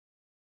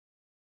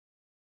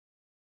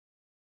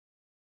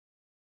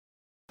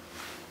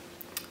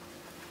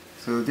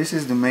So this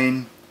is the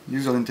main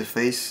user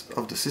interface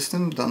of the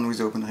system done with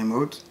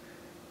OpenRemote,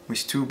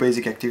 with two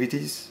basic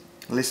activities: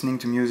 listening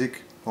to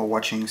music or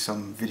watching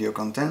some video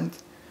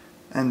content,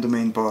 and the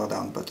main power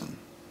down button.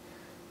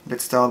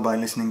 Let's start by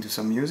listening to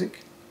some music.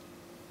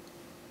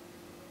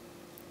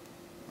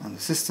 And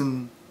the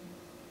system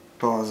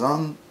powers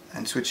on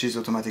and switches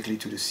automatically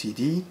to the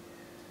CD.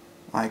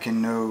 I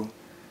can now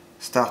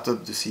start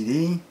up the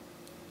CD.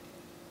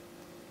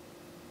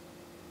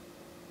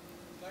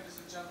 Ladies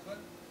and gentlemen,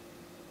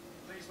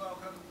 please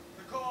welcome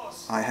the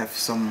course. I have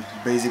some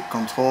basic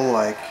control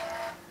like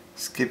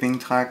skipping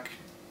track,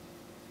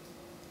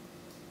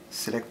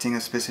 selecting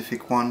a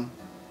specific one,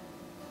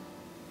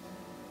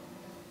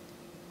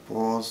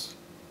 pause,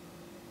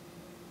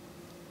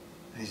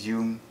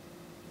 resume.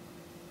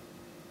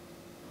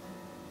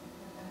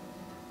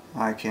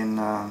 I can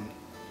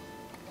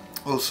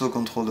also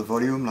control the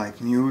volume,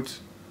 like mute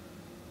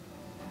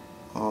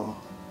or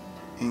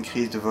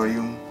increase the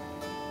volume.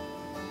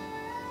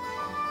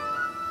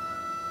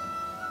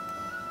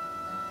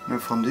 Now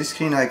from this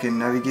screen I can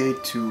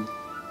navigate to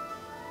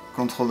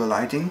control the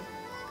lighting,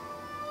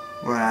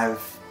 where I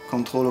have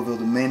control over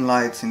the main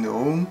lights in the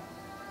room,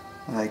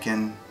 and I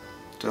can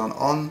turn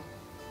on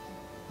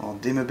or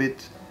dim a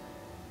bit,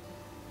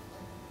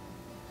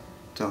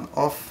 turn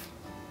off.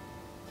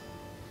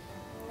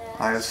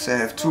 I also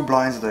have two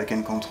blinds that I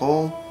can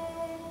control.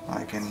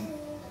 I can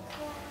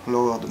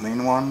lower the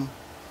main one,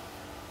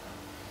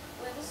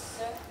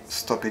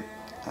 stop it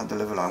at the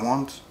level I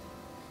want.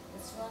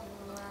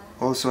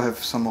 Also have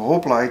some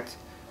rope light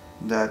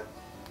that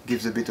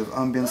gives a bit of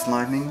ambience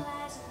lighting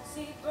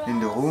in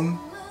the room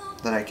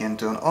that I can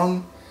turn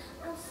on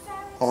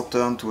or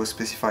turn to a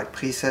specified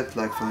preset,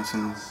 like for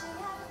instance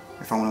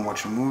if I want to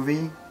watch a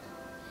movie.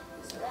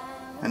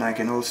 And I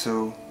can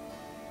also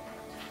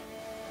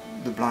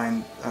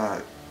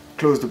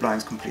close the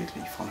blinds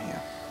completely from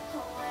here.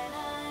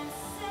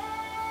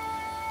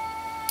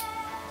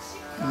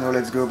 Now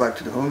let's go back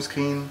to the home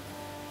screen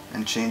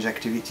and change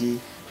activity,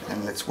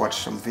 and let's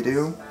watch some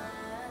video.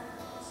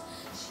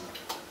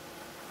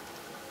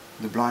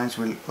 The blinds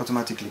will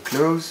automatically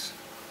close,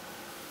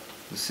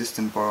 the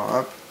system power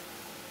up.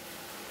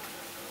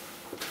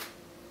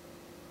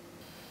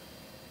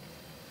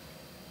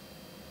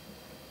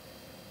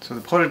 So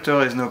the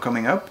projector is now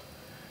coming up,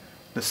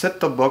 the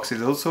set-top box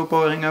is also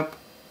powering up,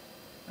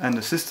 and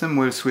the system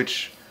will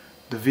switch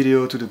the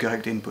video to the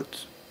correct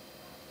input.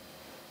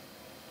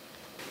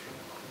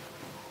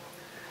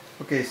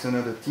 Okay, so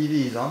now the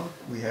TV is on.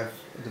 We have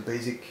the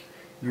basic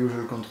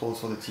usual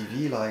controls for the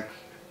TV, like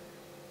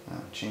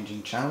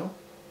changing channel.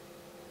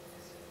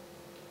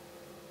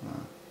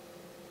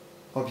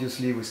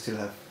 Obviously we still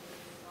have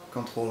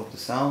control of the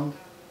sound.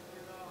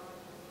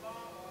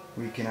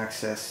 We can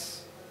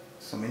access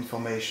some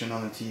information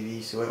on the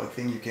TV, so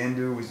everything you can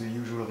do with the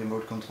usual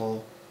remote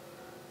control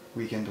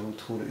we can do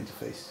through the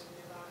interface.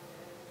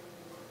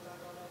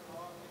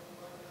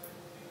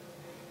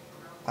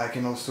 I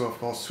can also of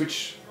course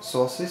switch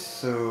sources,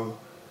 so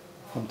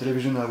from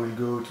television I will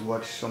go to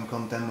watch some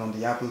content on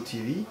the Apple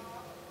TV.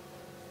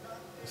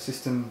 The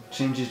system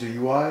changes the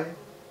UI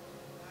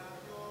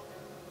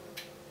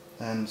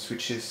and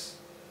switches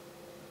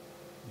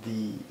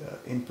the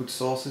input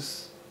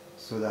sources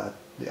so that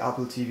the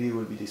Apple TV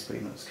will be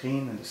displayed on the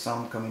screen and the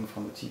sound coming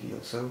from the TV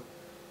also.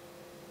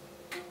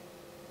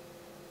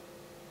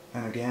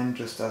 And again,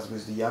 just as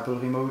with the Apple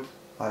remote,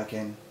 I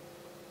can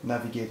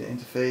navigate the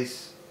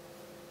interface,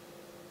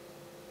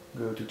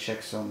 go to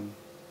check some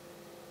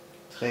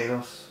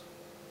trailers,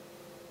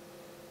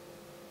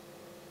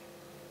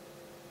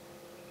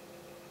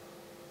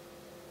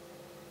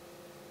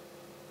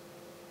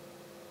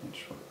 and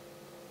show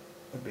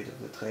a bit of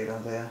the trailer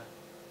there.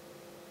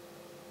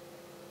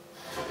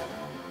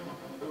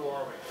 Who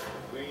are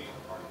we? We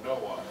are no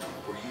one.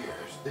 For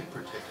years, they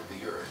protected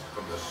the earth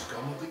from the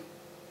scum of the...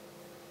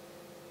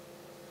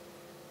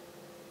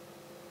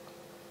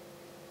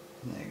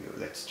 There you go.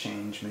 Let's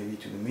change maybe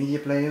to the media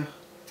player.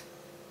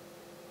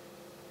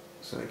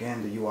 So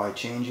again, the UI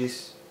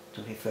changes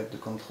to reflect the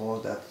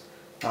controls that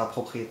are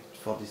appropriate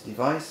for this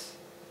device.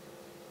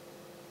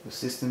 The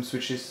system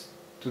switches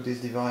to this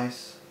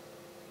device,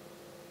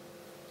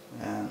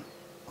 and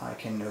I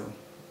can now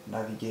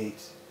navigate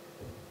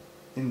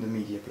in the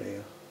media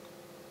player.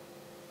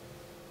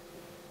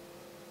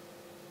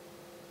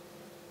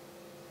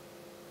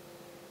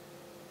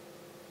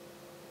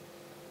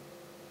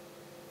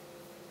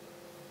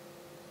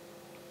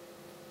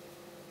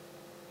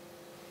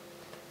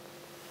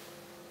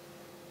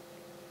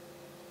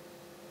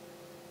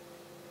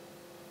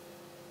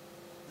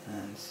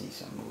 And see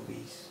some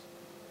movies.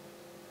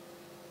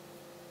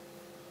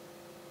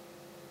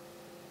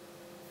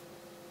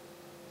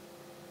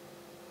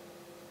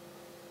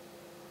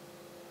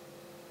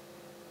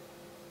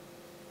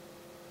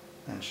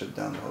 And shut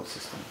down the whole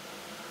system.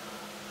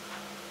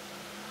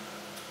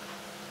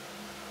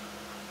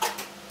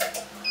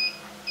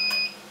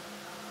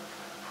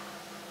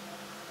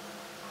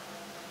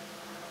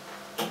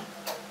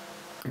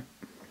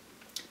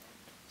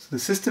 The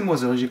system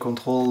was originally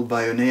controlled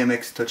by an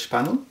AMX touch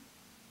panel,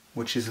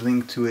 which is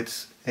linked to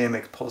its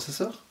AMX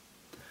processor,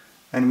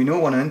 and we now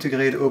want to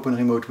integrate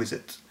OpenRemote with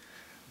it.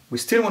 We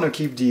still want to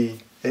keep the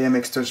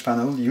AMX touch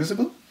panel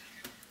usable,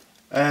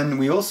 and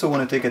we also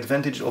want to take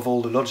advantage of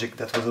all the logic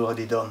that was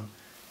already done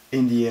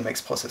in the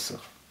AMX processor.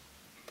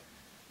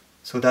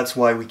 So that's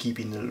why we keep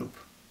in the loop.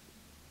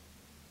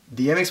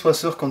 The AMX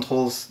processor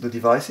controls the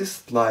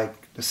devices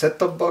like the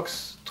set-top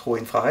box through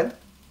infrared.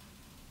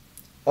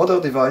 Other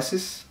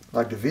devices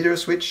like the video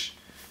switch,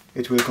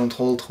 it will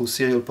control through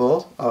serial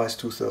port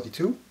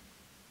RS-232.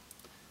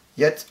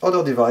 Yet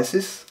other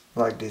devices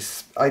like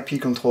this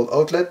IP control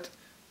outlet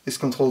is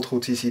controlled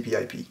through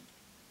TCP/IP.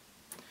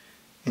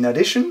 In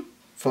addition,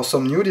 for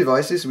some new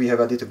devices we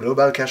have added a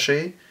global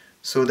cache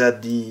so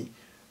that the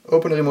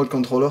OpenRemote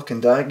controller can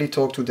directly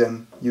talk to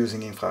them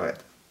using infrared.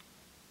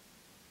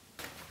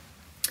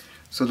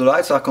 So the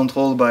lights are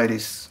controlled by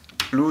this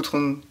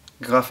Lutron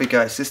graphic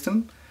eye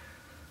system,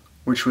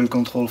 which will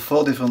control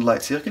 4 different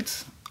light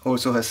circuits,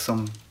 also has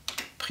some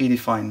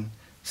predefined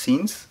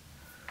scenes.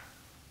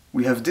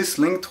 We have this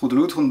linked through the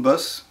Lutron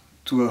bus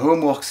to a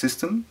homework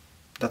system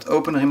that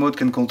OpenRemote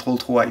can control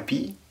through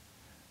IP,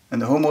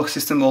 and the homework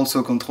system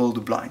also controls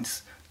the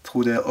blinds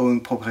through their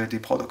own proprietary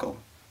protocol.